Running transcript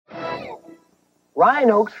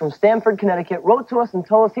Ryan Oakes from Stamford, Connecticut, wrote to us and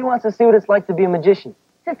told us he wants to see what it's like to be a magician.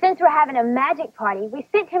 So since we're having a magic party, we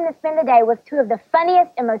sent him to spend the day with two of the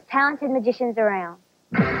funniest and most talented magicians around.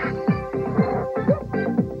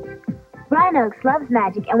 Ryan Oakes loves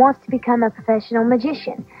magic and wants to become a professional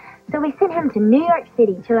magician. So we sent him to New York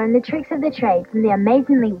City to learn the tricks of the trade from the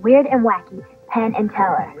amazingly weird and wacky Penn and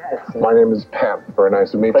Teller. My name is Penn. Very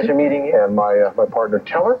nice to meet you. Pleasure meeting you. And my partner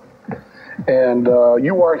Teller. And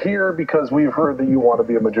you are here because we've heard that you want to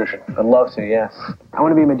be a magician. I'd love to, yes. I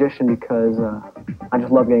want to be a magician because I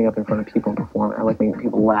just love getting up in front of people and performing. I like making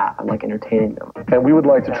people laugh. I like entertaining them. And we would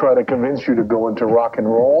like to try to convince you to go into rock and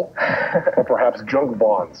roll or perhaps junk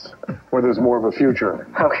bonds, where there's more of a future.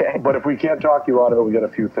 Okay. But if we can't talk you out of it, we got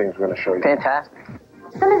a few things we're going to show you. Fantastic.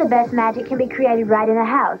 Some of the best magic can be created right in the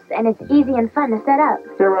house, and it's easy and fun to set up.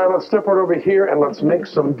 Here, Ryan, let's step right over here and let's make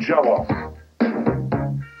some Jell-O.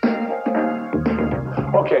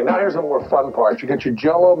 Okay, now here's the more fun part. You get your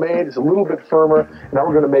Jell-O made, it's a little bit firmer. Now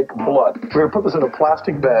we're going to make blood. We're going to put this in a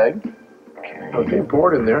plastic bag. Okay,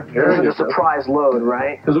 pour it in there. This is a surprise load,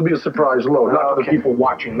 right? This will be a surprise load. Not to the people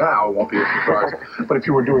watching now, it won't be a surprise. But if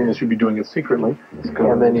you were doing this, you'd be doing it secretly.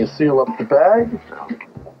 And then you seal up the bag.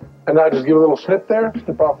 And now just give a little snip there,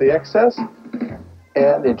 snip off the excess.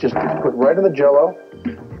 And it just gets put right in the Jell-O.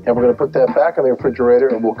 And we're going to put that back in the refrigerator,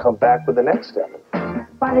 and we'll come back with the next step.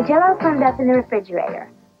 While the Jell-O firmed up in the refrigerator,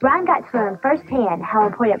 Ryan got to learn firsthand how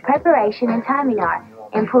important preparation and timing are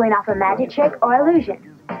in pulling off a magic trick or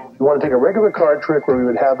illusion. You want to take a regular card trick where we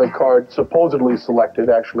would have a card supposedly selected,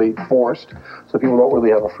 actually forced, so people don't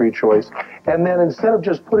really have a free choice. And then instead of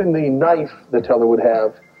just putting the knife the teller would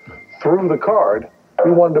have through the card,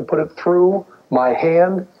 we wanted to put it through my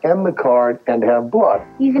hand and the card and have blood.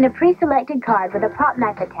 Using a pre-selected card with a prop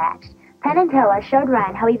knife attached, Penn and Teller showed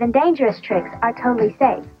Ryan how even dangerous tricks are totally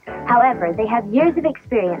safe. However, they have years of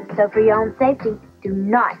experience, so for your own safety, do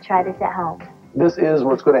not try this at home. This is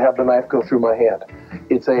what's going to have the knife go through my hand.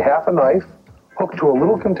 It's a half a knife hooked to a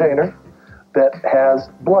little container that has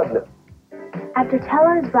blood in it. After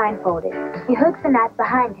Teller is blindfolded, he hooks the knife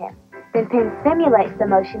behind him. Then Penn simulates the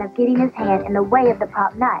motion of getting his hand in the way of the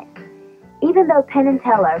prop knife. Even though Penn and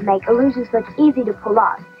Teller make illusions look easy to pull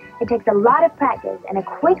off, it takes a lot of practice and a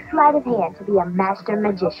quick sleight of hand to be a master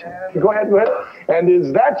magician. Go ahead. And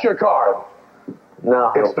is that your card?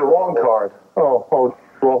 No. It's the wrong card. Oh,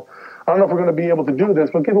 well, I don't know if we're going to be able to do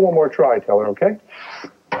this, but give it one more try, Teller, okay?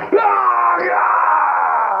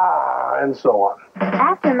 And so on.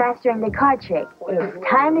 After mastering the card trick, it's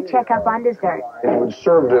time to check up on dessert. You would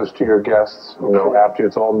serve this to your guests, after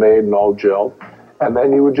it's all made and all gelled. And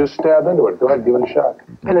then you would just stab into it. Go ahead, give it a shot.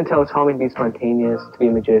 Penn and Teller taught me to be spontaneous, to be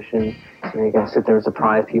a magician. You gotta sit there and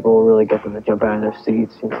surprise people, really get them to jump out of their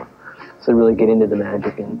seats, So really get into the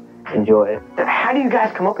magic and enjoy it. How do you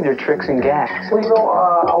guys come up with your tricks and gags? Well,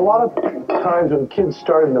 a lot of times when kids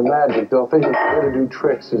start into magic, they'll think that the way to do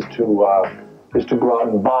tricks is to go out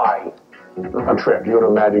and buy a trick. You go to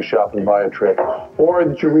a magic shop and buy a trick. Or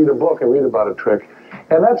that you read a book and read about a trick.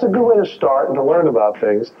 And that's a good way to start and to learn about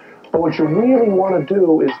things. But what you really want to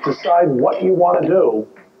do is decide what you want to do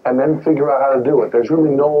and then figure out how to do it. There's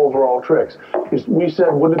really no overall tricks. We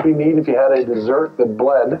said, wouldn't it be neat if you had a dessert that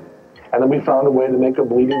bled? And then we found a way to make a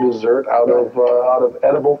bleeding dessert out of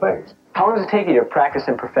edible things. How long does it take you to practice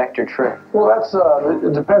and perfect your trick? Well,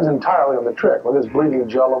 it depends entirely on the trick. When there's bleeding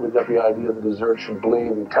Jell-O, we got the idea the dessert should bleed,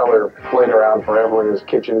 and Teller played around forever in his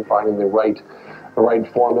kitchen finding the right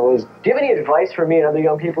formulas. Do you have any advice for me and other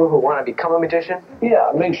young people who want to become a magician?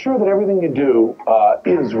 Yeah, make sure that everything you do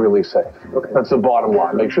is really safe. Okay. That's the bottom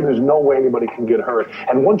line. Make sure there's no way anybody can get hurt.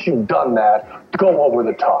 And once you've done that, go over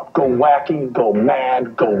the top. Go wacky, go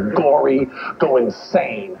mad, go gory, go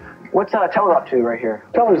insane. What's Teller up to right here?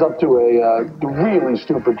 Teller's up to a really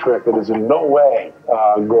stupid trick that is in no way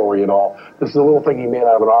gory at all. This is a little thing he made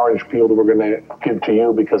out of an orange peel that we're going to give to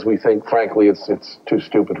you because we think, frankly, it's too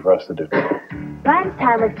stupid for us to do. Ryan's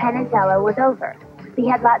time with Penn and Teller was over. He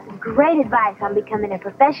had lots of great advice on becoming a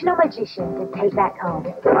professional magician to take back home.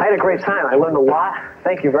 I had a great time. I learned a lot.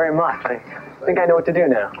 Thank you very much. I think I know what to do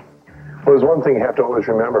now. Well, there's one thing you have to always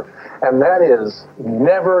remember, and that is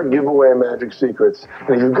never give away magic secrets.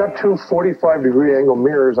 And if you've got two 45-degree angle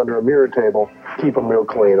mirrors under a mirror table, keep them real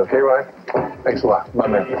clean. Okay, Ryan? Thanks a lot. Bye,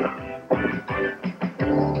 man.